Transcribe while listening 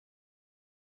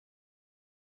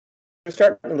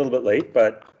starting a little bit late,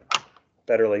 but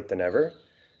better late than never.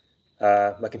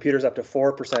 My computer's up to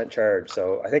 4% charge,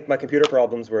 so I think my computer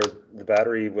problems were the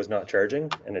battery was not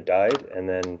charging and it died, and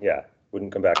then yeah,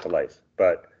 wouldn't come back to life.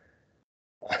 But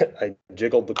I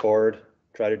jiggled the cord,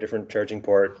 tried a different charging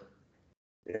port.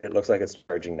 It looks like it's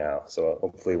charging now, so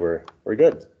hopefully we're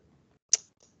good.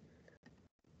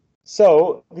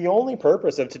 So the only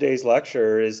purpose of today's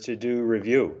lecture is to do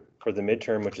review for the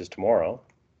midterm, which is tomorrow.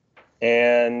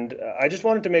 And I just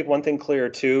wanted to make one thing clear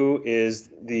too, is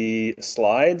the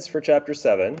slides for chapter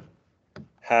 7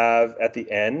 have at the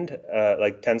end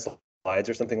like 10 slides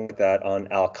or something like that on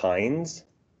alkynes,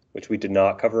 which we did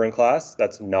not cover in class.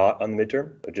 That's not on the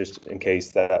midterm, but just in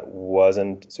case that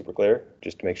wasn't super clear,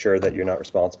 just to make sure that you're not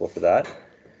responsible for that.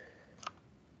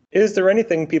 Is there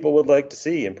anything people would like to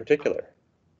see in particular?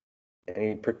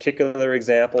 Any particular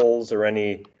examples or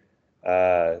any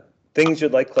things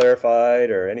you'd like clarified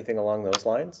or anything along those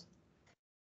lines?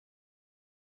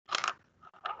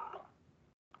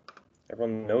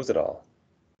 Everyone knows it all.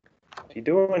 What are you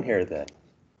doing here then?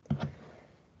 Do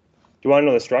you want to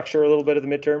know the structure a little bit of the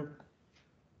midterm?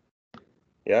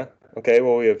 Yeah? Okay,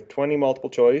 well, we have 20 multiple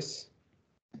choice.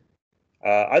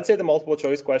 I'd say the multiple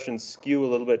choice questions skew a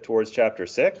little bit towards chapter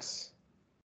 6.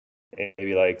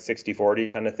 Maybe like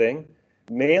 60-40 kind of thing.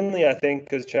 Mainly, I think,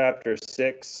 because chapter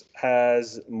 6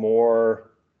 has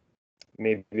more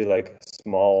maybe like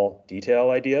small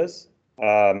detail ideas.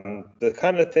 The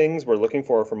kind of things we're looking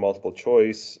for from multiple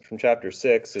choice from chapter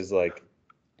 6 is like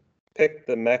pick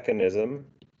the mechanism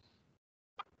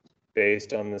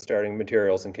based on the starting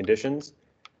materials and conditions.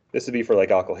 This would be for like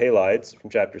alkyl halides from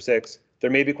chapter 6. There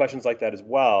may be questions like that as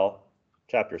well,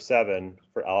 chapter 7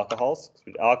 for alcohols.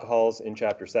 So alcohols in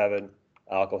chapter 7,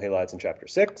 alkyl halides in chapter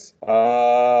 6.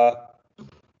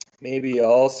 Maybe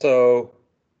also,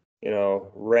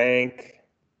 rank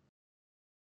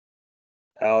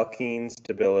alkene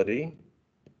stability,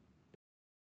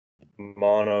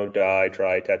 mono, di,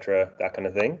 tri, tetra, that kind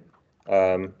of thing.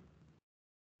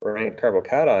 Rank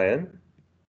carbocation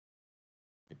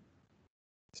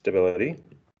stability.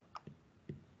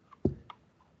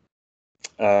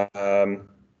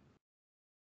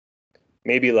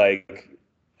 Maybe like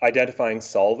identifying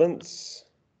solvents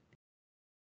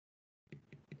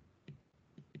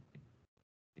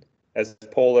as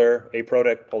polar,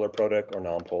 aprotic, polar protic, or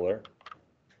nonpolar.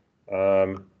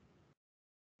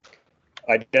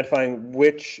 Identifying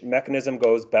which mechanism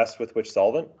goes best with which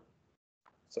solvent.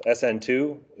 So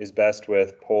SN2 is best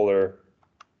with polar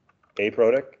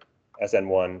aprotic,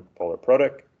 SN1 polar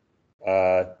protic.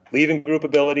 Leaving group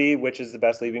ability, which is the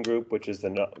best leaving group, which is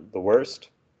the worst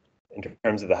in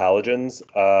terms of the halogens.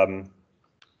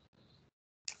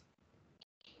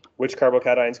 Which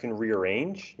carbocations can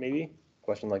rearrange, maybe?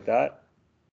 Question like that.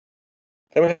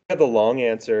 Then we have the long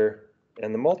answer,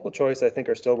 and the multiple choice I think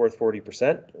are still worth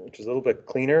 40%, which is a little bit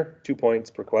cleaner, 2 points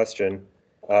per question.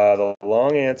 The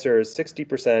long answer is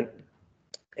 60%,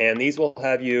 and these will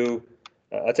have you,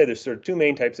 I'd say there's sort of two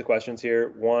main types of questions here.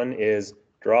 One is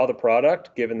draw the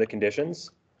product given the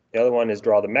conditions. The other one is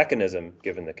draw the mechanism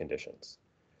given the conditions.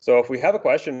 So if we have a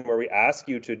question where we ask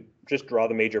you to just draw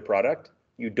the major product,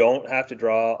 you don't have to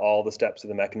draw all the steps of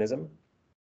the mechanism.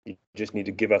 You just need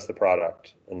to give us the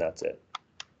product, and that's it.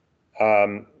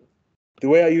 The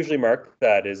way I usually mark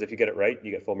that is if you get it right,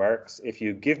 you get full marks. If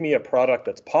you give me a product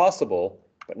that's possible,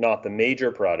 but not the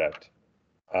major product,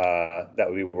 that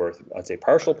would be worth, I'd say,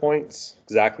 partial points.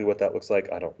 Exactly what that looks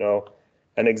like, I don't know.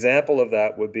 An example of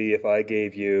that would be if I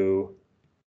gave you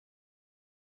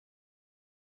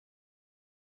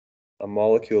a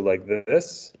molecule like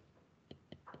this,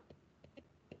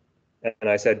 and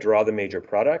I said draw the major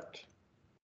product.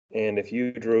 And if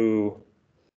you drew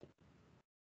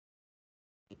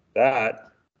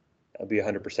that, that'd be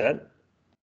 100%.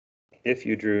 If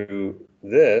you drew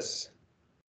this,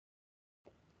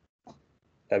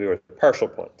 that'd be worth partial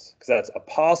points, because that's a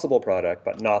possible product,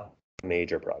 but not a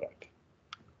major product.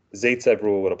 Zaitsev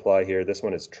rule would apply here. This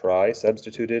one is tri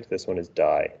substituted. This one is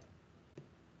di,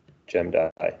 gem di.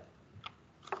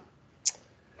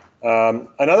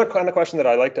 Another kind of question that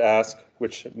I like to ask,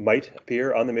 which might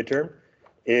appear on the midterm,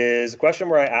 is a question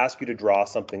where I ask you to draw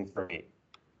something for me.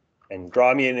 And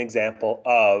draw me an example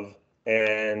of,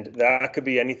 and that could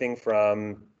be anything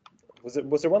from, was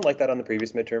there one like that on the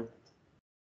previous midterm?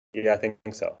 Yeah, I think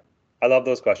so. I love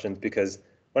those questions because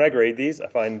when I grade these, I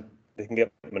find they can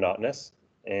get monotonous.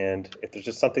 And if there's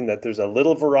just something that there's a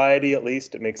little variety, at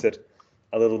least, it makes it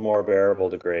a little more bearable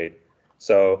to grade.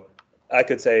 So I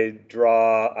could say,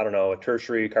 draw, I don't know, a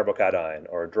tertiary carbocation,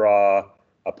 or draw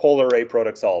a polar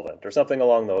aprotic solvent, or something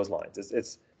along those lines.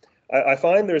 I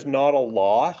find there's not a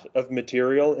lot of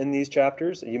material in these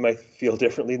chapters. You might feel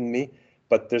differently than me,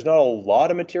 but there's not a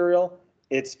lot of material.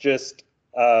 It's just,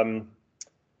 when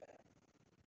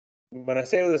I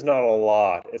say there's not a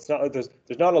lot, it's not there's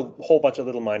not a whole bunch of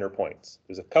little minor points.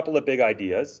 There's a couple of big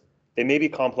ideas. They may be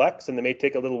complex and they may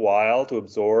take a little while to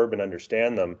absorb and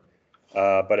understand them,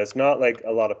 but it's not like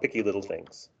a lot of picky little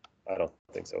things. I don't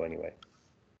think so anyway.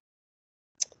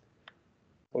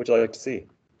 What would you like to see?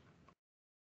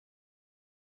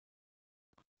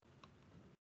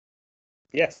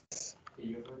 Yes.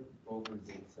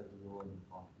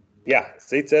 Yeah,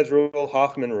 Zaitsev rule,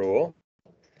 Hoffman rule.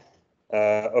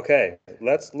 Okay,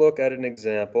 let's look at an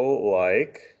example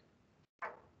like,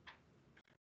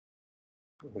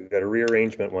 we've got a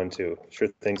rearrangement one too. Sure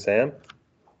thing, Sam.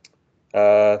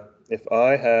 If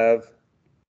I have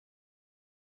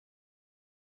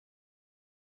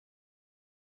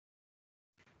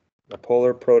a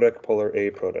polar product, polar A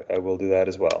product, I will do that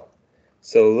as well.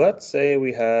 So let's say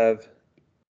we have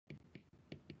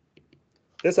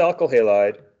this alkyl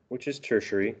halide, which is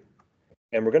tertiary,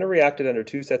 and we're going to react it under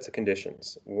two sets of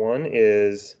conditions. One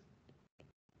is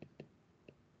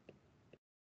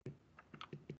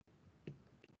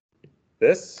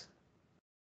this,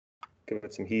 give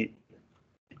it some heat.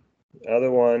 The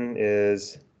other one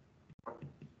is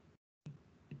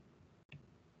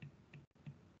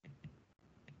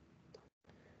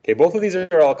okay, both of these are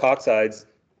alkoxides.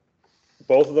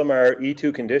 Both of them are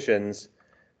E2 conditions.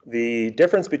 The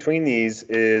difference between these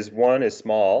is one is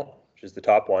small, which is the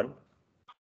top one,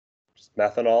 which is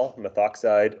methanol,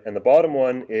 methoxide, and the bottom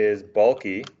one is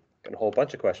bulky. Got a whole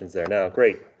bunch of questions there now.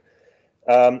 Great.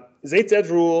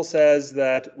 Zaitsev's rule says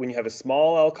that when you have a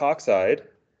small alkoxide,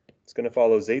 it's going to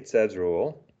follow Zaitsev's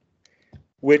rule,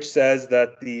 which says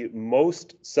that the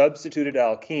most substituted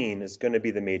alkene is going to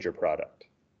be the major product.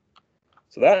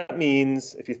 So that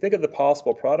means if you think of the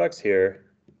possible products here,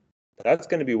 that's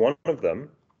going to be one of them.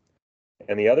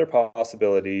 And the other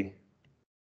possibility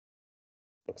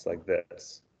looks like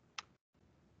this.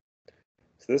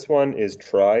 So this one is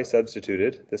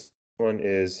tri-substituted. This one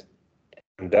is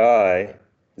di.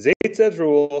 Zaitsev's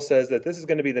rule says that this is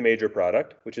going to be the major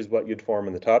product, which is what you'd form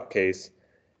in the top case.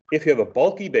 If you have a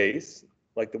bulky base,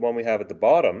 like the one we have at the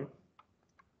bottom,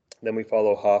 then we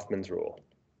follow Hoffman's rule,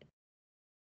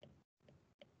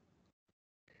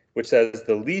 which says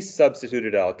the least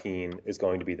substituted alkene is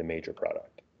going to be the major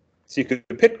product. So you could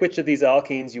pick which of these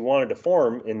alkenes you wanted to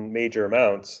form in major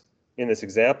amounts in this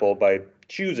example by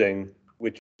choosing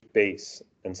which base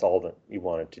and solvent you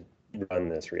wanted to run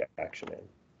this reaction in.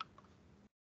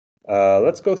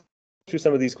 Let's go through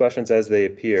some of these questions as they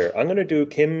appear. I'm going to do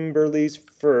Kimberly's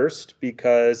first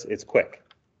because it's quick,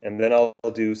 and then I'll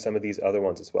do some of these other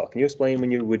ones as well. Can you explain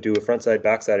when you would do a front-side,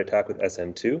 backside attack with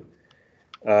SM2?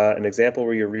 An example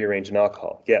where you rearrange an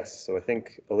alcohol. Yes, so I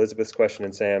think Elizabeth's question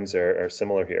and Sam's are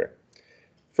similar here.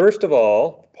 First of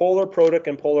all, polar protic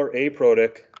and polar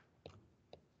aprotic.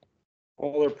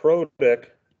 Polar protic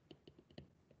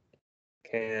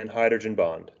can hydrogen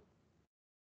bond.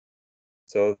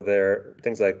 So they're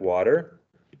things like water,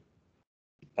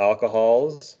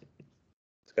 alcohols.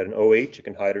 It's got an OH, it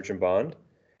can hydrogen bond.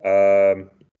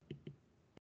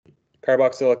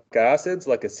 Carboxylic acids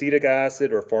like acetic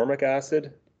acid or formic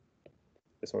acid.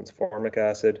 This one's formic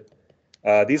acid.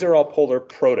 These are all polar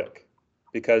protic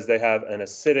because they have an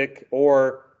acidic,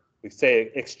 or we say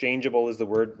exchangeable is the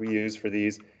word we use for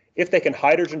these. If they can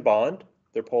hydrogen bond,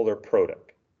 they're polar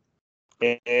protic.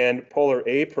 And polar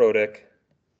aprotic,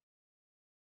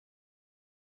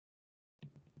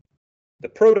 the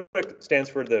protic stands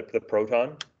for the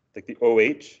proton, like the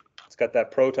OH. It's got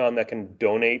that proton that can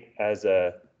donate as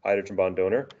a hydrogen bond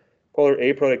donor. Polar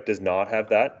aprotic does not have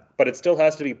that, but it still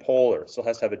has to be polar, still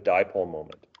has to have a dipole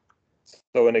moment.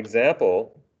 So an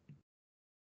example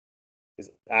is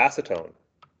acetone.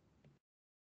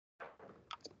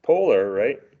 It's polar,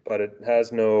 right? But it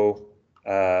has no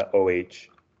OH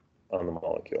on the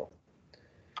molecule.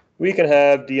 We can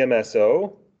have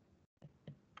DMSO.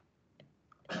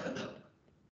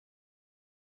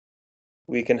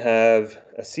 We can have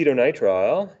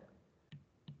acetonitrile.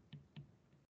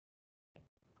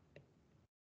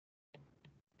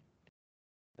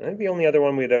 I think the only other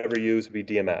one we'd ever use would be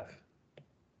DMF.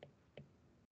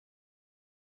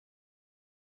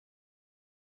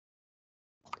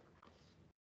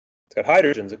 It's got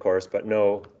hydrogens, of course, but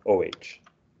no OH.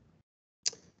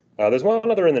 There's one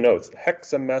other in the notes,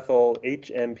 hexamethyl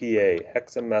HMPA,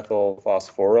 hexamethyl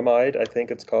phosphoramide, I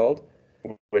think it's called,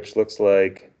 which looks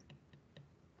like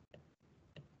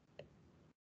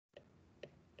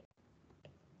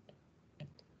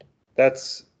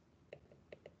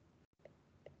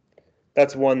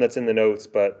That's one that's in the notes,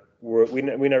 but we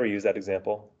never use that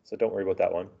example, so don't worry about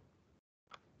that one.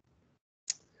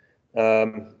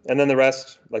 And then the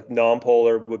rest, like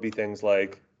nonpolar, would be things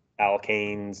like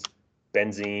alkanes,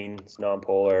 benzene is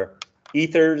nonpolar.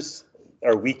 Ethers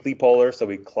are weakly polar, so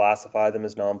we classify them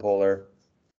as nonpolar.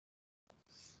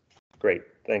 Great,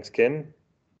 thanks, Kim.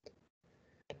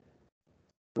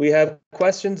 We have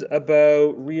questions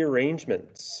about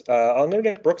rearrangements. I'm going to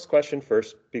get Brooke's question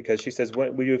first because she says,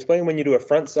 will you explain when you do a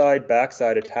front side,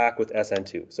 backside attack with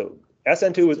SN2? So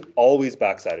SN2 is always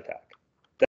backside attack.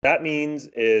 That means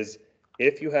is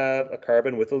if you have a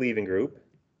carbon with a leaving group,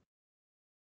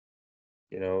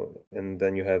 you know, and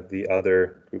then you have the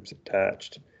other groups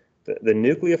attached, the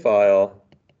nucleophile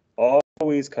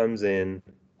always comes in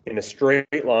a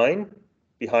straight line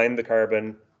behind the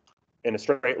carbon, in a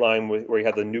straight line where you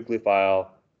have the nucleophile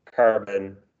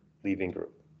carbon leaving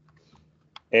group.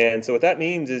 And so what that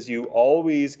means is you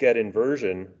always get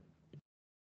inversion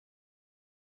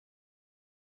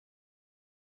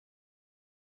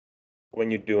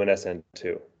when you do an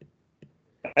SN2.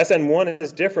 SN1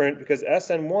 is different because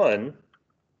SN1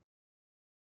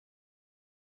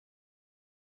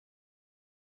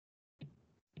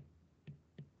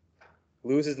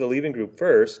 loses the leaving group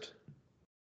first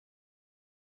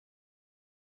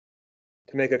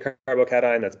to make a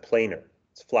carbocation that's planar.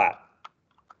 It's flat.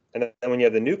 And then when you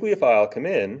have the nucleophile come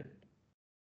in,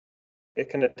 it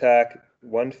can attack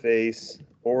one face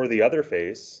or the other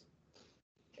face.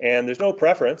 And there's no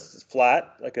preference. It's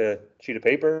flat, like a sheet of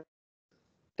paper.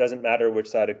 Doesn't matter which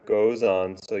side it goes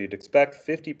on. So you'd expect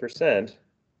 50%.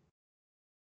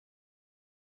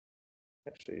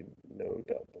 Actually, no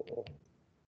double.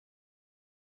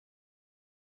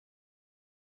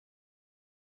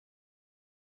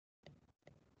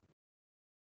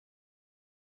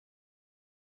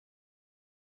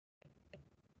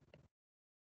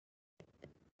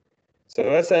 So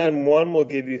SN1 will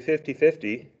give you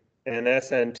 50-50, and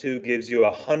SN2 gives you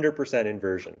 100%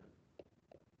 inversion.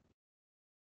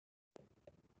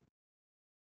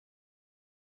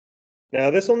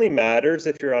 Now, this only matters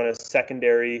if you're on a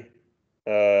secondary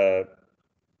alkyl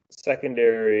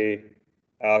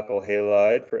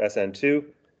halide for SN2,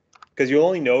 because you'll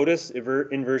only notice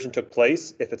inversion took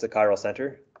place if it's a chiral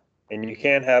center, and you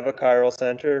can't have a chiral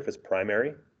center if it's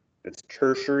primary. If it's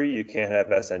tertiary, you can't have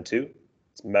SN2.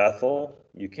 It's methyl,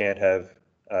 you can't have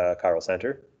chiral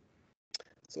center.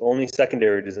 So only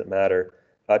secondary does it matter.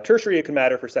 Tertiary, it can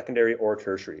matter for secondary or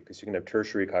tertiary, because you can have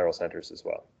tertiary chiral centers as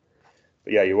well.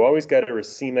 But yeah, you always get a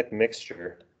racemic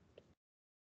mixture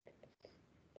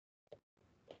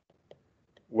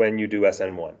when you do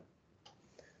SN1.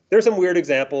 There's some weird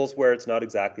examples where it's not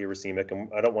exactly a racemic, and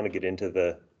I don't want to get into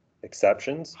the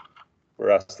exceptions. For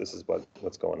us, this is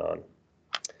what's going on.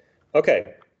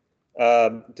 Okay,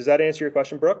 does that answer your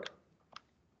question, Brooke?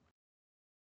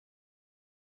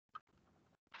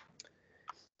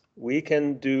 We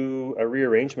can do a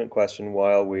rearrangement question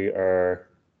while we are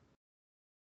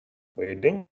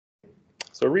waiting.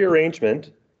 So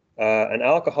rearrangement, an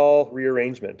alcohol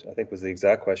rearrangement, I think was the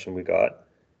exact question we got.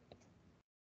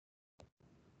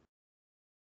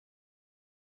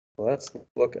 Let's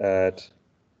look at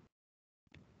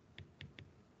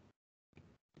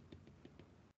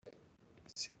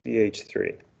CH3.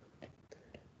 I'm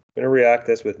going to react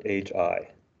this with HI.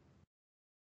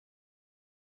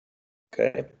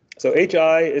 Okay, so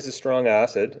HI is a strong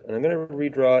acid, and I'm going to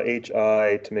redraw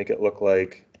HI to make it look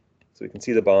like, so we can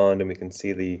see the bond and we can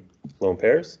see the lone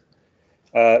pairs.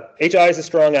 HI is a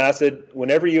strong acid.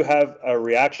 Whenever you have a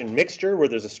reaction mixture where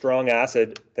there's a strong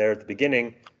acid there at the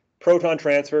beginning, proton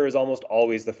transfer is almost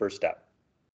always the first step.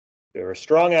 If you have a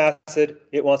strong acid,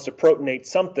 it wants to protonate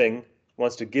something,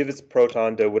 wants to give its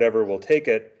proton to whatever will take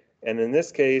it. And in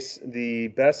this case, the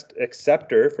best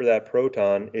acceptor for that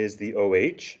proton is the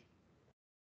OH.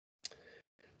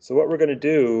 So what we're going to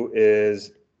do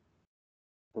is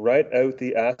write out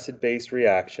the acid-base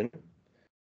reaction.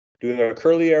 Doing our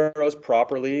curly arrows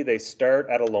properly, they start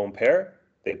at a lone pair.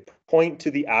 They point to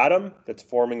the atom that's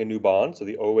forming a new bond, so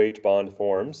the OH bond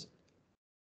forms.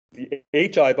 The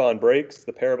HI bond breaks,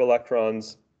 the pair of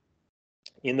electrons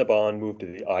in the bond move to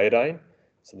the iodine.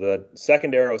 So the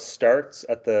second arrow starts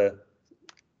at the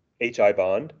HI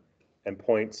bond and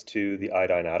points to the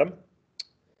iodine atom.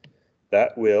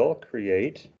 That will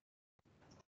create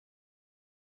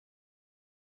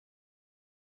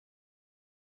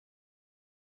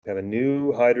we have a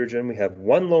new hydrogen. We have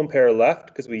one lone pair left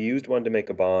because we used one to make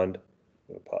a bond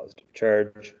with a positive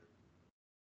charge.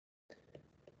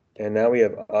 And now we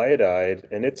have iodide,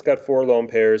 and it's got 4 lone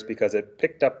pairs because it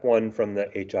picked up one from the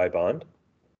HI bond.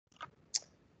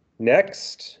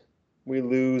 Next, we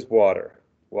lose water.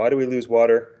 Why do we lose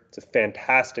water? It's a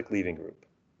fantastic leaving group,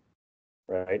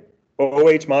 right?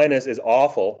 OH minus is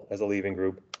awful as a leaving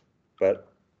group, but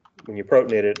when you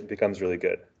protonate it, it becomes really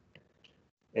good.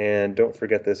 And don't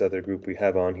forget this other group we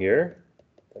have on here,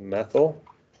 the methyl.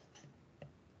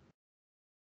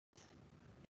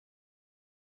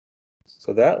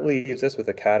 So that leaves us with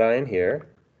a cation here.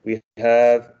 We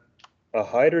have a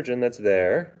hydrogen that's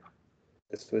there.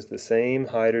 This was the same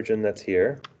hydrogen that's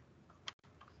here.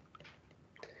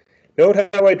 Note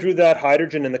how I drew that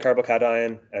hydrogen in the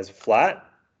carbocation as flat.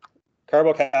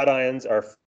 Carbocations are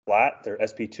flat. They're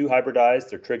sp2 hybridized.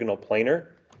 They're trigonal planar.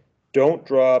 Don't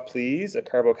draw, please, a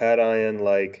carbocation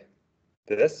like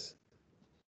this,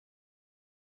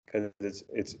 because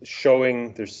it's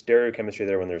showing there's stereochemistry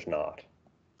there when there's not.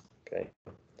 Okay.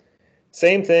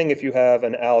 Same thing if you have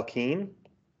an alkene.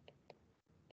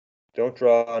 Don't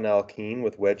draw an alkene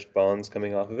with wedged bonds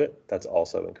coming off of it. That's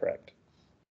also incorrect.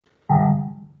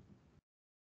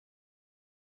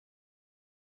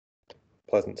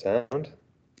 Pleasant sound.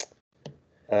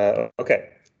 Okay,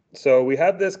 so we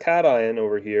have this cation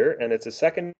over here, and it's a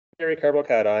secondary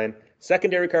carbocation.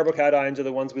 Secondary carbocations are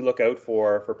the ones we look out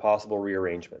for possible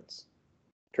rearrangements.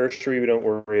 Tertiary we don't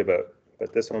worry about,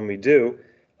 but this one we do.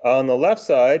 On the left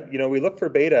side, we look for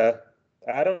beta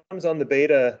atoms on the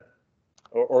beta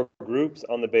or groups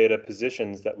on the beta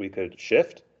positions that we could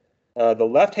shift. The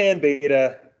left-hand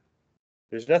beta,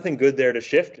 there's nothing good there to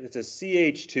shift. It's a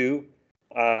CH2.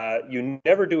 You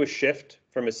never do a shift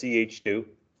from a CH2.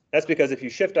 That's because if you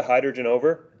shift a hydrogen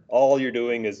over, all you're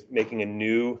doing is making a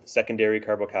new secondary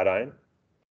carbocation.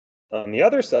 On the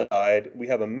other side, we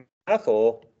have a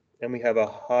methyl and we have a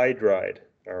hydride,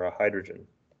 or a hydrogen.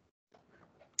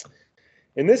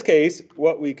 In this case,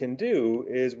 what we can do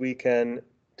is we can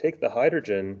take the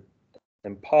hydrogen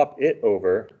and pop it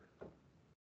over.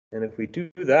 And if we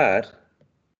do that,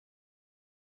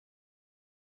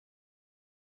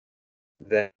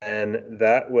 then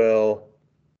that will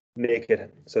make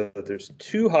it so that there's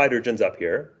two hydrogens up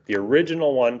here, the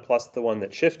original one plus the one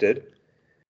that shifted.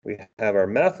 We have our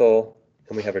methyl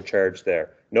and we have a charge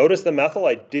there. Notice the methyl,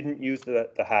 I didn't use the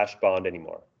hash bond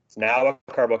anymore. It's now a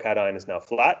carbocation, is now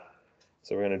flat,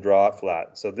 so we're going to draw it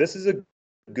flat. So this is a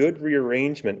good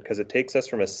rearrangement because it takes us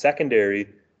from a secondary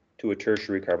to a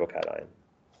tertiary carbocation.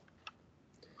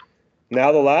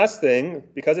 Now the last thing,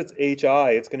 because it's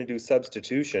HI, it's going to do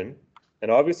substitution. And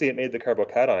obviously it made the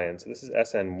carbocation, so this is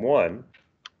SN1.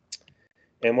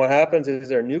 And what happens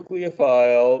is our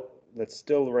nucleophile that's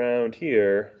still around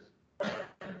here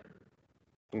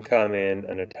can come in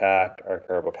and attack our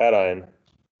carbocation.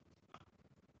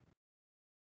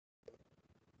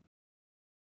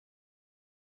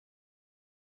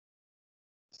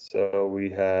 So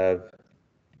we have,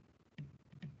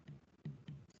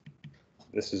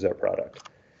 this is our product.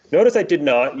 Notice I did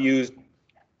not use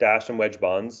dash and wedge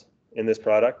bonds in this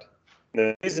product.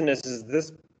 The reason is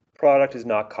this product is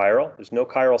not chiral. There's no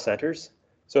chiral centers.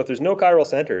 So if there's no chiral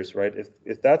centers, right,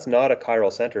 if that's not a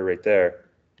chiral center right there,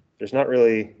 there's not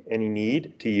really any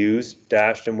need to use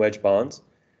dashed and wedge bonds.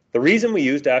 The reason we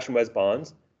use dash and wedge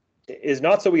bonds is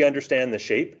not so we understand the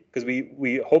shape, because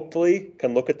we hopefully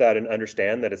can look at that and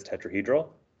understand that it's tetrahedral.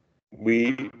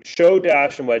 We show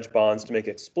dash and wedge bonds to make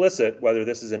explicit whether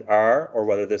this is an R or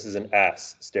whether this is an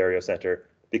S stereocenter.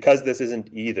 Because this isn't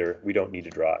either, we don't need to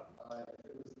draw it.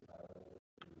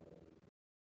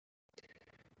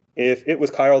 If it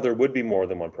was chiral, there would be more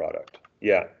than one product.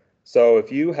 Yeah. So if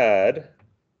you had,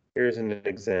 here's an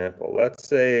example. Let's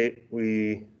say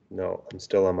no, I'm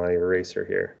still on my eraser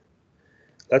here.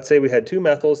 Let's say we had two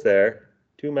methyls there,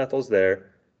 two methyls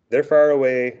there. They're far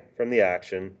away from the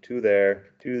action. Two there,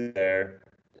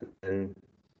 and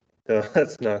no,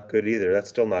 that's not good either. That's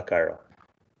still not chiral.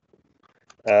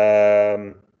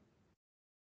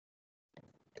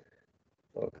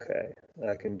 Okay,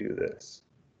 I can do this.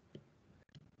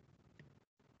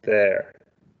 There.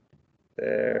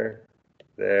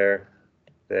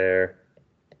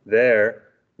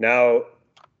 Now,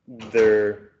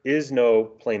 there is no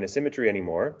plane of symmetry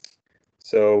anymore.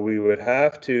 So we would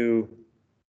have to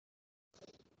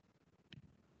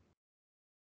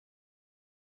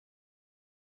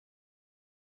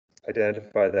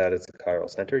identify that as a chiral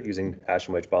center using dash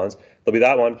and wedge bonds. There'll be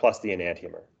that one plus the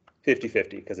enantiomer,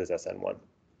 50-50 because it's SN1.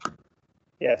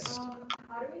 Yes?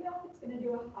 How do we know if it's going to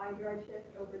do a hydride shift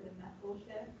over the methyl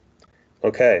shift?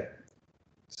 Okay,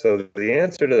 so the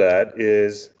answer to that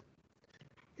is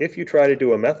if you try to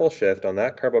do a methyl shift on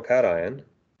that carbocation,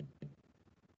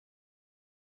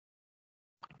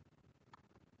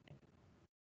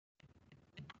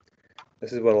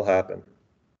 this is what will happen.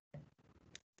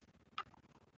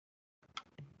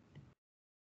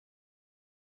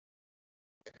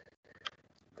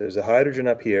 there's a hydrogen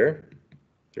up here.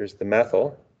 There's the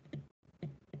methyl.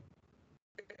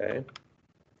 Okay.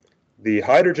 The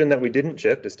hydrogen that we didn't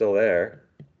shift is still there,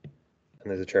 and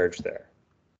there's a charge there.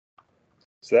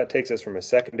 So that takes us from a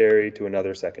secondary to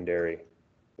another secondary,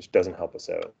 which doesn't help us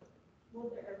out.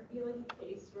 Will there ever be like a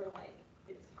case where like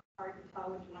it's hard to tell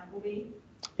which one it will be?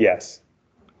 Yes.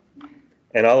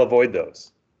 And I'll avoid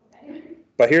those. Okay.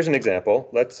 But here's an example.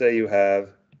 Let's say you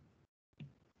have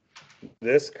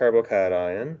this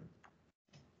carbocation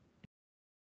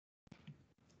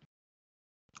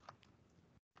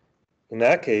in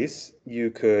that case,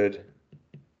 you could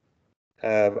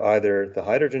have either the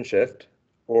hydrogen shift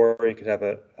or you could have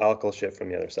an alkyl shift from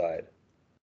the other side.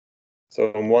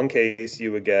 So in one case,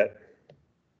 you would get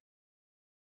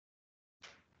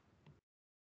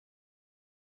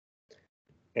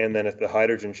and then if the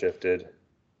hydrogen shifted,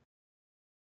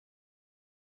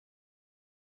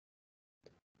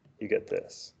 you get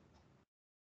this.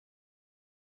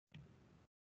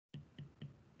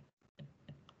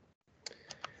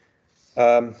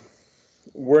 I'm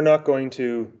not going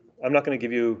to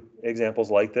give you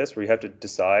examples like this where you have to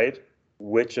decide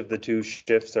which of the two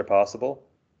shifts are possible.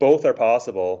 Both are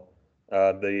possible.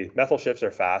 The methyl shifts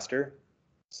are faster,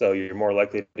 so you're more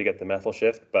likely to get the methyl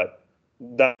shift, but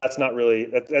that's not really,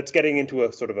 that's getting into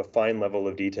a sort of a fine level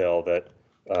of detail that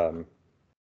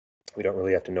we don't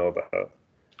really have to know about.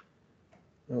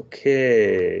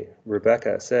 Okay,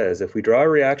 Rebecca says, if we draw a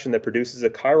reaction that produces a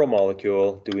chiral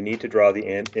molecule, do we need to draw the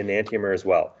enantiomer as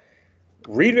well?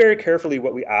 Read very carefully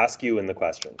what we ask you in the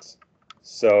questions.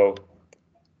 So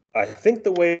I think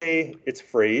the way it's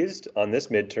phrased on this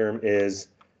midterm is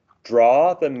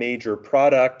draw the major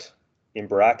product in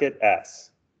bracket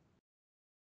S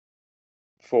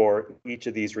for each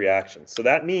of these reactions. So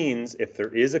that means if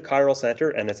there is a chiral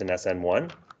center and it's an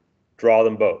SN1, draw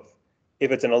them both.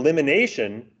 If it's an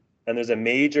elimination and there's a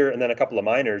major and then a couple of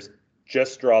minors,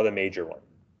 just draw the major one.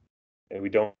 And we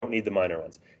don't need the minor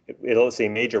ones. It'll say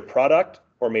major product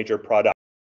or major product.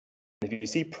 If you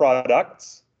see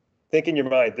products, think in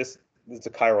your mind, this is a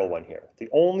chiral one here. The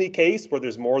only case where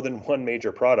there's more than one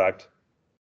major product,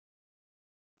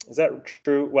 is that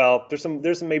true? Well,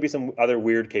 there's maybe some other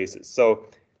weird cases. So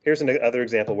here's another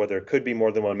example where there could be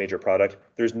more than one major product.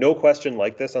 There's no question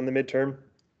like this on the midterm.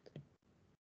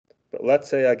 But let's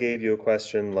say I gave you a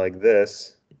question like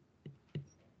this.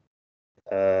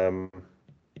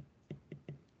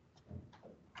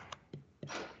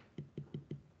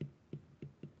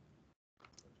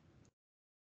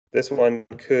 This one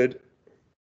could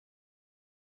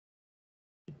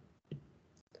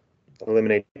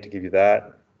eliminate to give you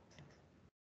that.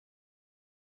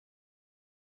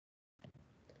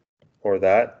 Or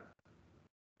that.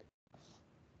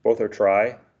 Both are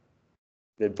tri.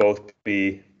 They'd both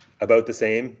be about the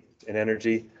same in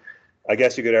energy. I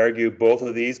guess you could argue both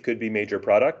of these could be major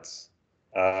products.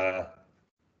 Yeah,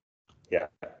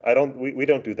 we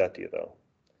don't do that to you though.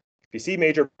 If you see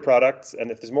major products,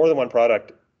 and if there's more than one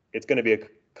product, it's going to be a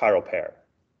chiral pair.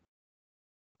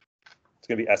 It's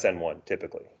going to be SN1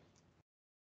 typically.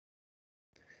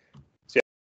 So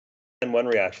yeah, SN1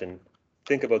 reaction,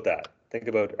 think about that. Think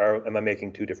about, am I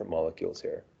making two different molecules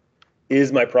here?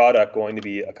 Is my product going to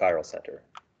be a chiral center?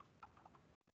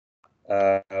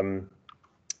 Can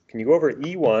you go over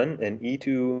E1 and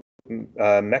E2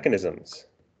 mechanisms?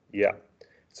 Yeah.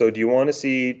 So do you want to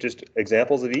see just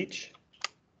examples of each?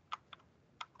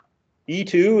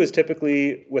 E2 is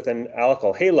typically with an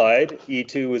alkyl halide.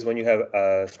 E2 is when you have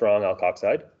a strong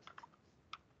alkoxide.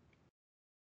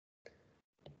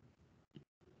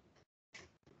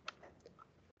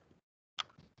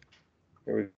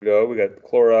 Here we go. We got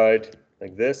chloride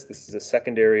like this. This is a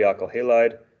secondary alkyl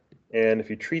halide. And if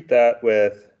you treat that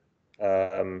with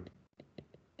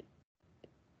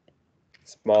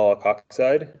small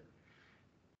alkoxide,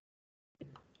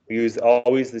 we use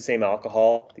always the same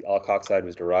alcohol the alkoxide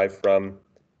was derived from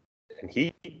and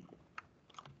heat.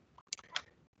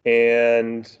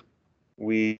 And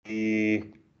we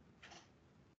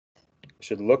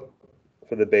should look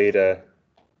for the beta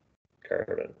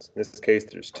carbons. In this case,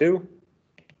 there's two.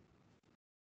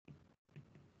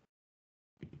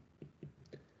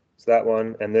 So that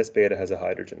one, and this beta has a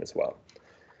hydrogen as well.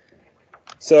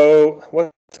 So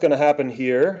what's going to happen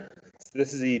here,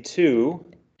 this is E2.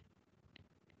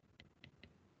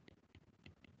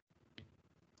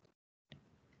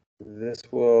 This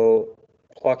will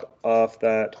pluck off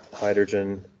that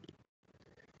hydrogen.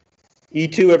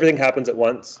 E2, everything happens at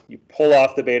once. You pull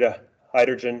off the beta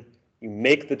hydrogen, you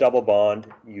make the double bond,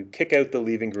 you kick out the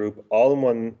leaving group all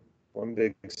in one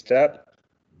big step.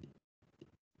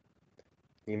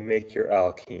 You make your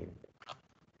alkene.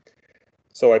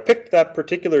 So I picked that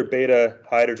particular beta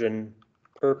hydrogen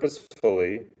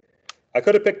purposefully. I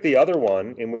could have picked the other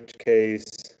one, in which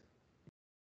case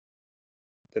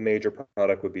the major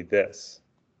product would be this.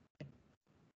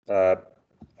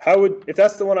 If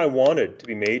that's the one I wanted to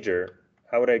be major,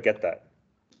 how would I get that?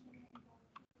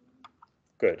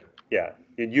 Good, yeah.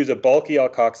 You'd use a bulky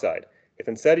alkoxide. If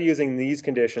instead of using these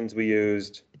conditions, we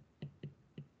used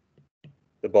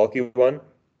the bulky one,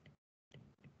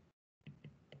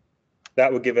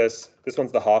 that would give us, this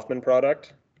one's the Hoffman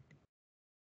product.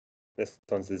 This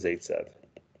one's the Zaitsev.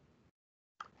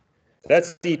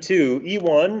 That's E2.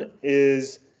 E1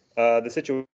 is the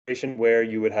situation where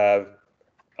you would have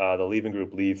the leaving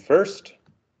group leave first.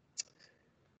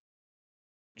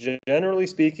 Generally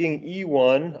speaking,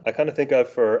 E1, I kind of think of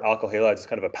for alkyl halides as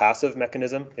kind of a passive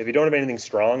mechanism. If you don't have anything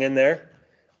strong in there,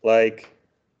 like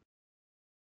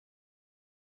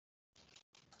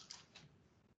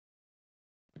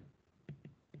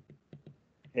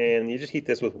and you just heat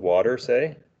this with water,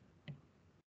 say,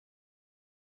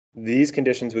 these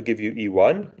conditions would give you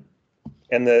E1.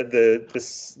 And the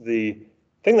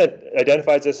thing that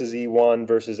identifies this as E1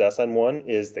 versus SN1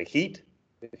 is the heat.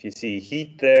 If you see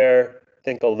heat there,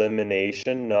 think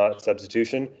elimination, not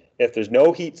substitution. If there's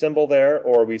no heat symbol there,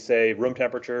 or we say room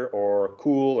temperature or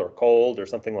cool or cold or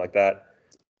something like that,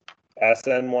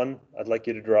 SN1 I'd like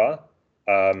you to draw.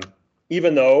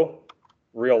 Even though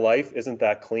real life isn't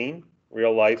that clean,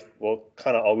 real life will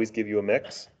kind of always give you a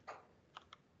mix.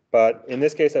 But in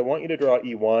this case, I want you to draw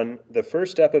E1. The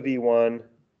first step of E1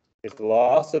 is the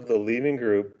loss of the leaving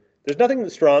group. There's nothing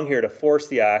strong here to force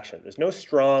the action. There's no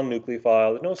strong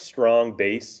nucleophile. There's no strong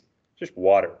base. Just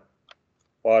water.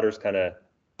 Water's kind of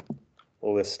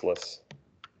listless.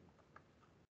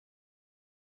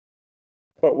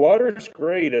 But water is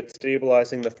great at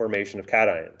stabilizing the formation of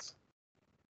cations,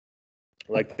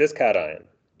 like this cation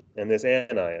and this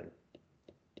anion.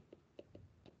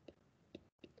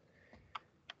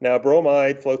 Now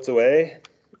bromide floats away,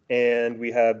 and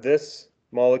we have this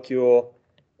molecule,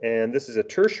 and this is a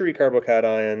tertiary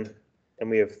carbocation, and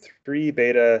we have 3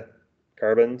 beta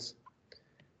carbons.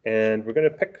 And we're going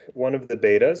to pick one of the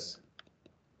betas,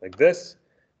 like this.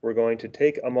 We're going to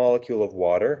take a molecule of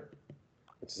water,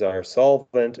 which is our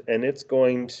solvent, and it's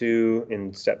going to,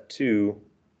 in step 2,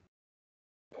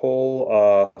 pull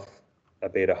off a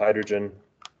beta hydrogen.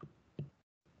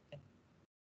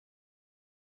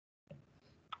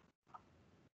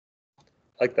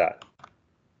 Like that.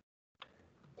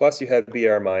 Plus you have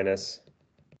Br minus,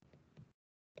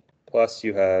 plus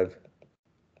you have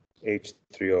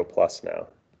H3O plus now.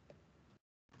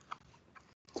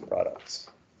 Products.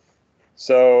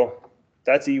 So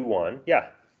that's E1. Yeah.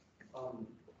 On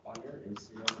your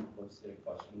Instagram, you posted a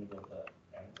question about the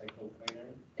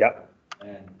anticoplanar. Yeah.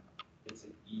 And it's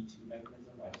an E2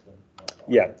 mechanism. I just don't know.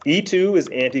 Yeah. E2 is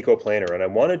anticoplanar, and I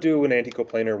want to do an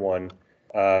anticoplanar one.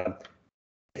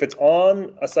 If it's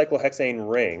on a cyclohexane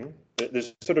ring,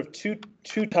 there's sort of two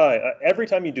times. Every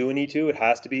time you do an E2, it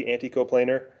has to be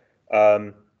anticoplanar.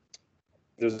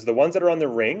 There's the ones that are on the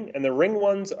ring, and the ring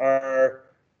ones are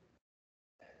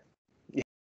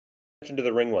to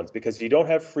the ring ones because you don't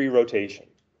have free rotation.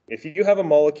 If you have a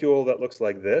molecule that looks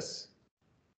like this,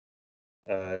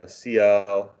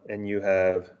 Cl, and you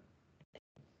have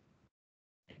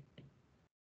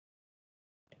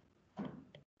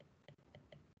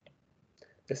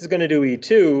this is going to do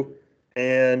E2,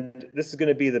 and this is going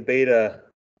to be the beta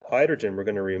hydrogen we're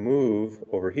going to remove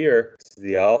over here. This is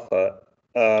the alpha.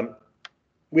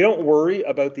 We don't worry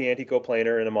about the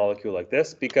anticoplanar in a molecule like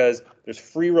this because there's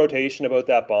free rotation about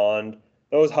that bond.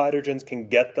 Those hydrogens can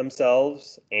get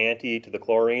themselves anti to the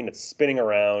chlorine. It's spinning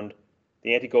around. The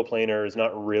anticoplanar is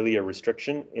not really a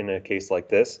restriction in a case like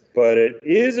this, but it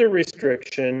is a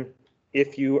restriction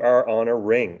if you are on a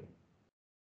ring.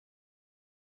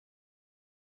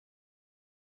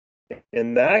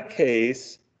 In that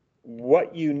case,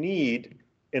 what you need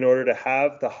in order to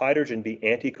have the hydrogen be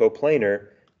anticoplanar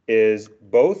is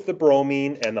both the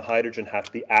bromine and the hydrogen have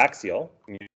to be axial.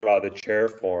 You draw the chair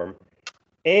form,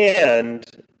 and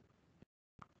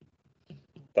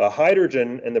the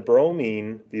hydrogen and the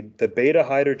bromine, the beta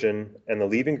hydrogen and the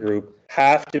leaving group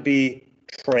have to be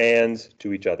trans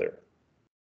to each other.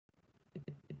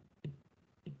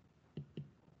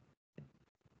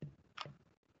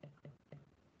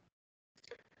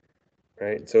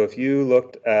 Right, so if you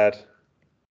looked at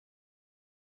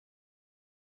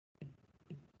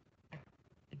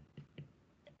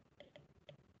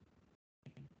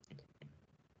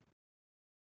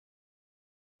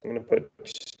I'm going to put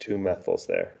just 2 methyls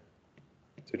there,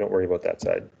 so don't worry about that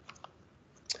side.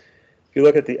 If you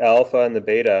look at the alpha and the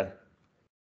beta,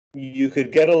 you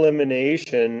could get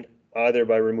elimination either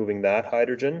by removing that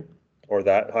hydrogen or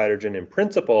that hydrogen in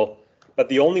principle, but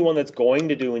the only one that's going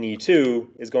to do an E2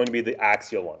 is going to be the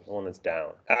axial one, the one that's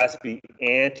down. It has to be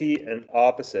anti and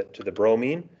opposite to the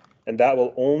bromine, and that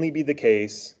will only be the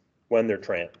case when they're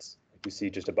trans, like you see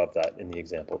just above that in the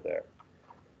example there.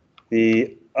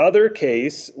 The other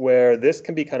case where this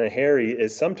can be kind of hairy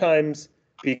is sometimes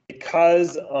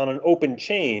because on an open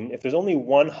chain, if there's only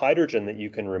one hydrogen that you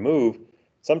can remove,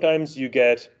 sometimes you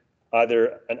get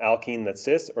either an alkene that's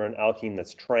cis or an alkene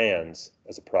that's trans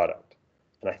as a product.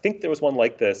 And I think there was one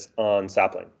like this on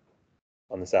sapling,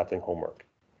 on the sapling homework.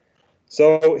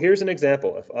 So here's an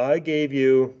example. If I gave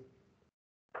you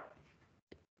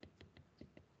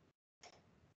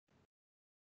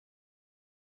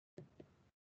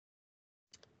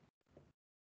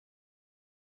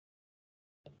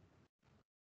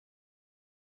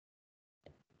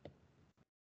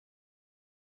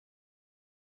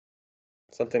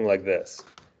something like this.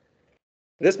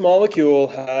 This molecule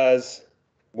has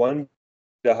one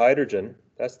beta hydrogen.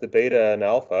 That's the beta and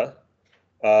alpha.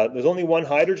 There's only one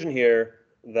hydrogen here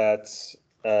that's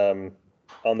on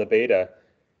the beta.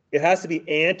 It has to be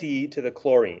anti to the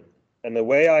chlorine. And the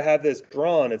way I have this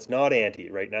drawn, it's not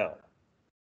anti right now.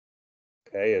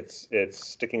 Okay, it's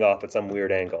sticking off at some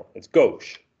weird angle. It's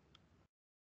gauche.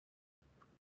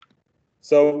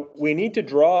 So we need to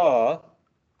draw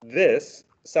this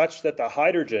such that the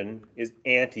hydrogen is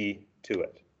anti to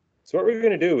it. So what we're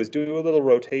going to do is do a little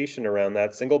rotation around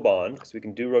that single bond, because we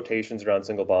can do rotations around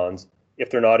single bonds if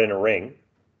they're not in a ring.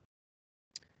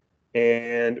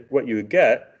 And what you would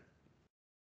get,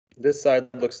 this side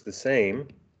looks the same.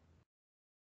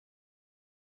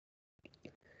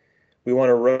 We want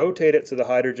to rotate it so the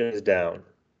hydrogen is down,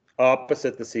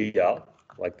 opposite the Cl,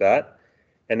 like that.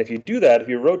 And if you do that, if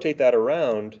you rotate that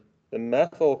around, the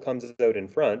methyl comes out in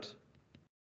front,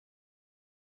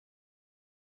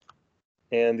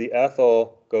 and the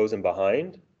ethyl goes in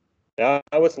behind. Now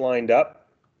it's lined up.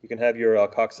 You can have your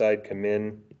alkoxide come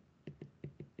in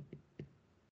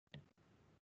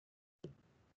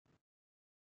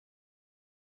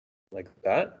like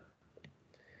that.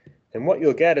 And what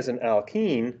you'll get is an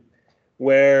alkene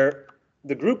where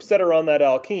the groups that are on that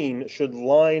alkene should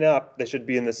line up. They should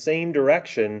be in the same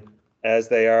direction as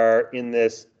they are in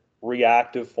this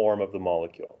reactive form of the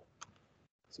molecule.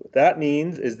 So what that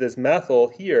means is this methyl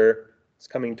here is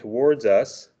coming towards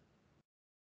us,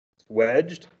 it's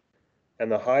wedged,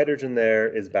 and the hydrogen there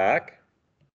is back.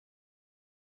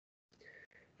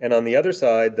 And on the other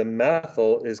side, the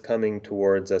methyl is coming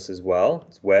towards us as well.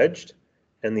 It's wedged,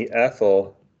 and the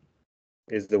ethyl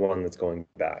is the one that's going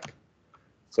back.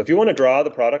 So if you want to draw the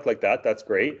product like that, that's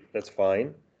great. That's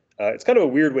fine. It's kind of a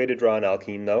weird way to draw an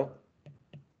alkene, though.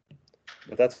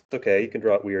 But that's okay. You can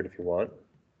draw it weird if you want.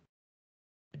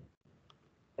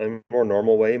 A more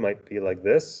normal way might be like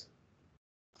this.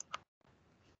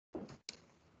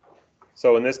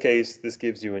 So in this case, this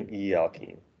gives you an E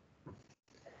alkene.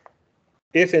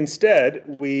 If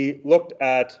instead we looked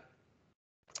at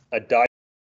a diagram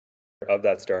of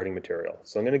that starting material.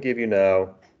 So I'm going to give you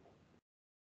now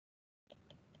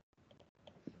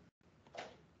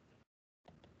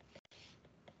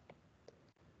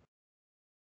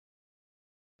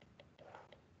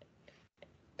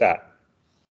that.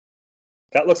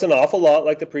 That looks an awful lot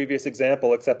like the previous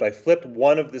example, except I flipped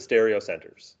one of the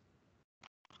stereocenters.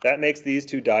 That makes these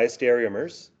two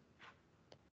diastereomers,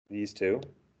 these two.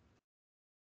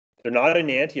 They're not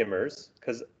enantiomers,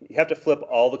 because you have to flip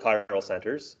all the chiral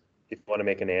centers if you want to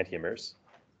make enantiomers.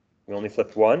 We only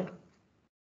flipped one.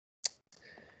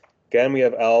 Again, we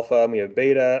have alpha, and we have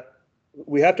beta.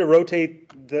 We have to rotate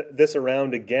this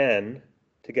around again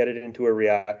to get it into a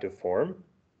reactive form.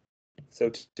 So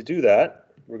to do that,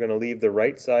 we're going to leave the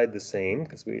right side the same,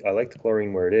 because I like the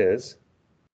chlorine where it is.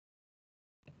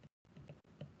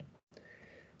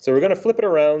 So we're going to flip it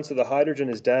around so the hydrogen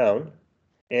is down.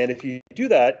 And if you do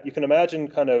that, you can imagine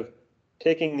kind of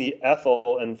taking the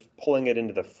ethyl and pulling it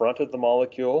into the front of the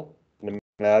molecule. And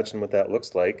imagine what that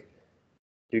looks like.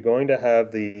 You're going to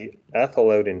have the ethyl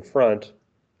out in front,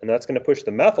 and that's going to push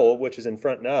the methyl, which is in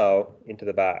front now, into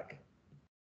the back.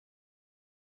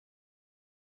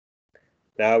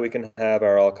 Now we can have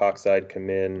our alkoxide come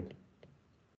in.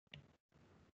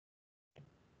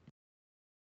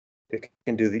 It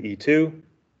can do the E2.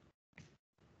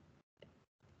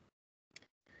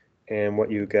 And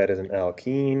what you get is an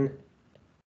alkene.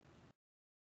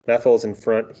 Methyl is in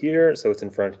front here, so it's in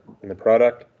front in the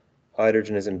product.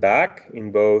 Hydrogen is in back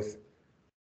in both,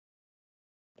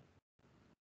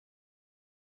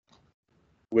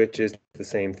 which is the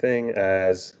same thing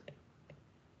as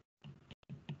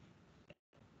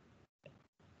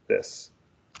this.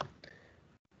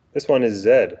 This one is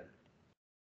Z.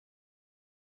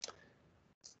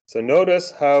 So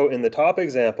notice how in the top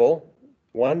example,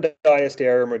 one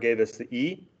diastereomer gave us the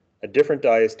E, a different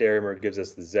diastereomer gives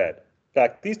us the Z. In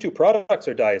fact, these two products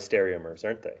are diastereomers,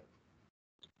 aren't they?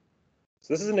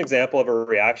 So this is an example of a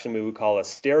reaction we would call a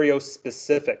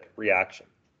stereospecific reaction,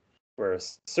 where a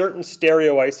certain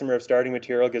stereoisomer of starting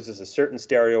material gives us a certain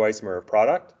stereoisomer of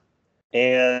product,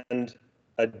 and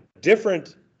a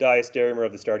different diastereomer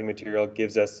of the starting material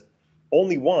gives us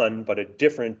only one, but a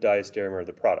different diastereomer of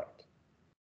the product,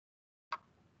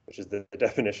 which is the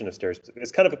definition of stereospecific.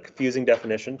 It's kind of a confusing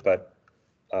definition, but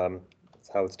that's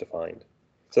how it's defined.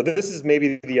 So this is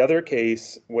maybe the other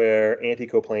case where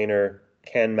anticoplanar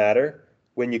can matter,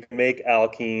 when you can make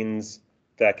alkenes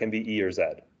that can be E or Z.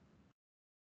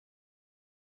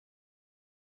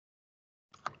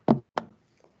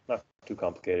 Not too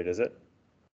complicated, is it?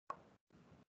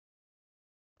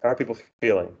 How are people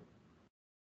feeling?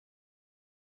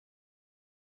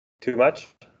 Too much?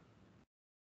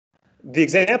 The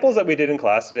examples that we did in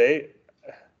class today,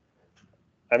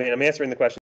 I mean, I'm answering the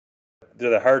question. They're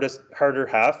the harder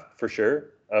half, for sure,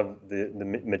 of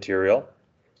the material.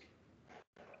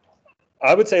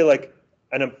 I would say like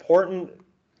an important,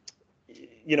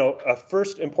 a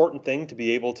first important thing to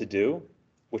be able to do,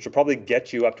 which will probably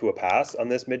get you up to a pass on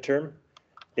this midterm,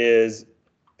 is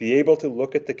be able to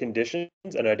look at the conditions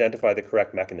and identify the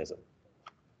correct mechanism.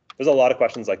 There's a lot of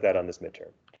questions like that on this midterm.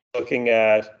 Looking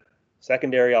at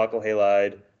secondary alkyl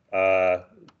halide,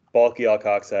 bulky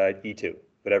alkoxide, E2,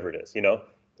 whatever it is,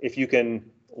 if you can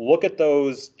look at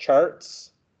those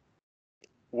charts,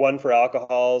 one for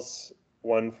alcohols,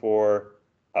 one for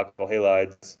alkyl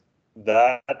halides,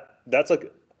 that's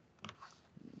like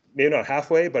maybe not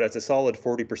halfway, but it's a solid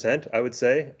 40%, I would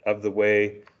say, of the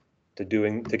way to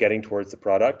getting towards the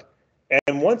product.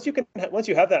 And once you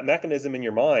have that mechanism in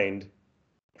your mind,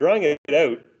 drawing it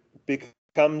out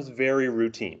becomes very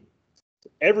routine.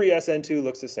 Every SN2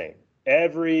 looks the same.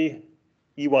 Every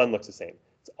E1 looks the same.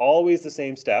 It's always the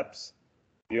same steps.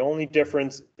 The only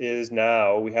difference is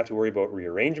now we have to worry about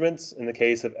rearrangements in the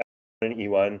case of SN1 and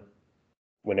E1.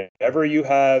 Whenever you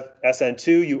have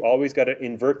SN2, you always got to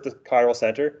invert the chiral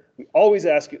center. We always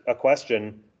ask you a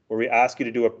question where we ask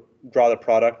you to draw the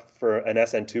product for an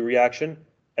SN2 reaction,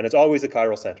 and it's always a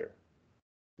chiral center.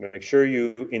 Make sure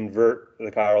you invert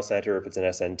the chiral center if it's an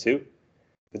SN2. If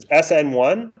it's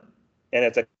SN1 and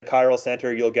it's a chiral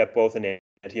center, you'll get both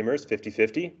enantiomers,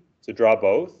 50-50. So draw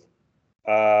both.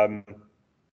 E2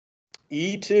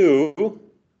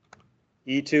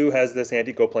 has this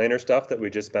anticoplanar stuff that we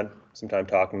just spent some time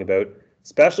talking about,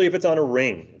 especially if it's on a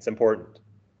ring. It's important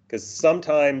because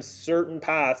sometimes certain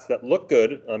paths that look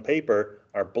good on paper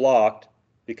are blocked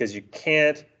because you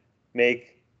can't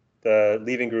make the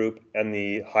leaving group and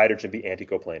the hydrogen be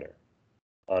anticoplanar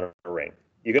on a ring.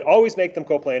 You can always make them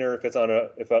coplanar if it's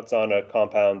on a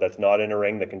compound that's not in a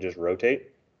ring that can just rotate.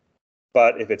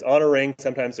 But if it's on a ring,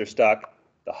 sometimes they're stuck.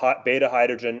 The beta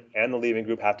hydrogen and the leaving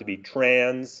group have to be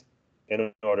trans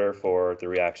in order for the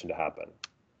reaction to happen.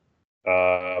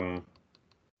 I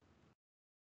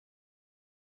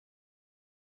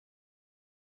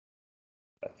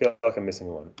feel like I'm missing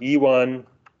one.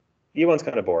 E1's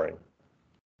kind of boring.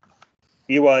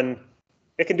 E1,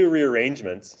 it can do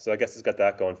rearrangements, so I guess it's got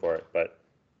that going for it, but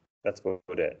that's about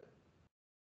it.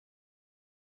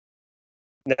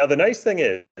 Now the nice thing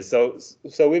is, so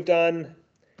we've kind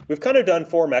of done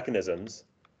 4 mechanisms,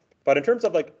 but in terms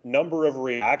of like number of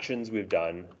reactions we've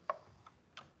done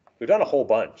a whole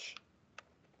bunch.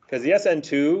 Because the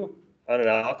SN2 on an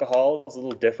alcohol is a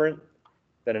little different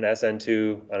than an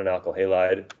SN2 on an alkyl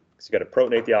halide. So you got to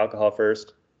protonate the alcohol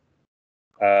first.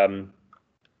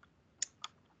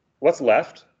 What's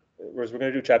left? We're going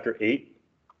to do chapter 8.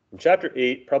 And chapter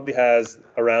 8 probably has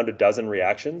around a dozen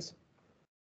reactions.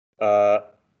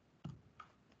 But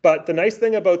the nice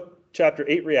thing about chapter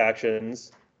 8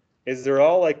 reactions is they're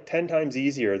all like 10 times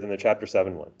easier than the chapter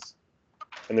 7 ones.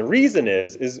 And the reason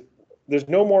is there's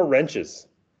no more wrenches.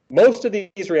 Most of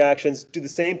these reactions do the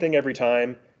same thing every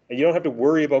time, and you don't have to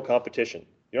worry about competition.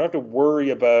 You don't have to worry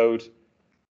about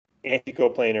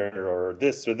anticoplanar or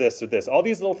this or this or this. All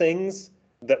these little things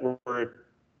that we're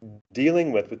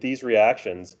dealing with these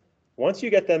reactions, once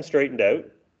you get them straightened out,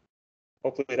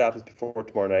 hopefully it happens before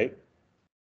tomorrow night,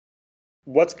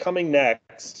 what's coming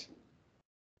next,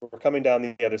 we're coming down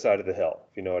the other side of the hill,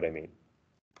 if you know what I mean.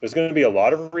 There's going to be a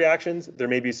lot of reactions. There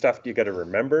may be stuff you got to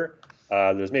remember.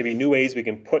 There's maybe new ways we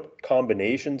can put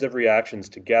combinations of reactions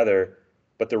together,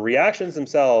 but the reactions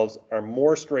themselves are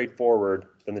more straightforward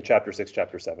than the chapter 6,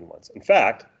 chapter 7 ones. In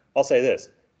fact, I'll say this.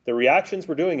 The reactions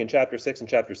we're doing in chapter 6 and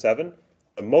chapter 7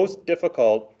 the most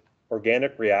difficult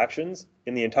organic reactions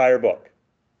in the entire book.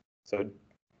 So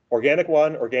organic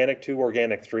 1, organic 2,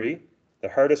 organic 3. The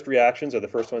hardest reactions are the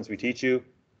first ones we teach you,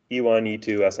 E1,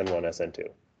 E2, SN1, SN2.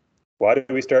 Why do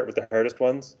we start with the hardest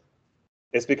ones?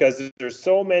 It's because there's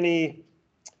so many.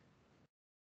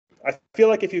 I feel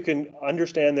like if you can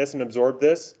understand this and absorb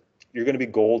this, you're going to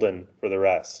be golden for the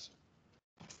rest.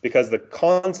 Because the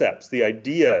concepts, the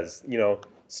ideas, you know,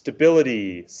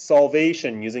 stability,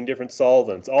 solvation using different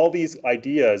solvents, all these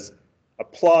ideas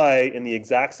apply in the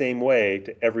exact same way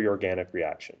to every organic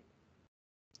reaction.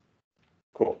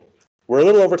 Cool. We're a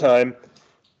little over time.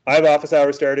 I have office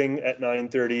hours starting at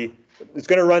 9:30. It's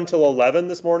going to run till 11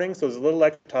 this morning, so there's a little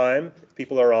extra time. If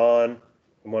people are on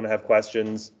and want to have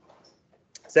questions,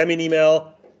 send me an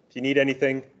email if you need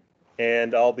anything,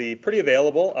 and I'll be pretty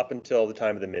available up until the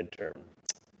time of the midterm.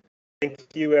 Thank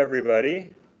you,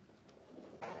 everybody.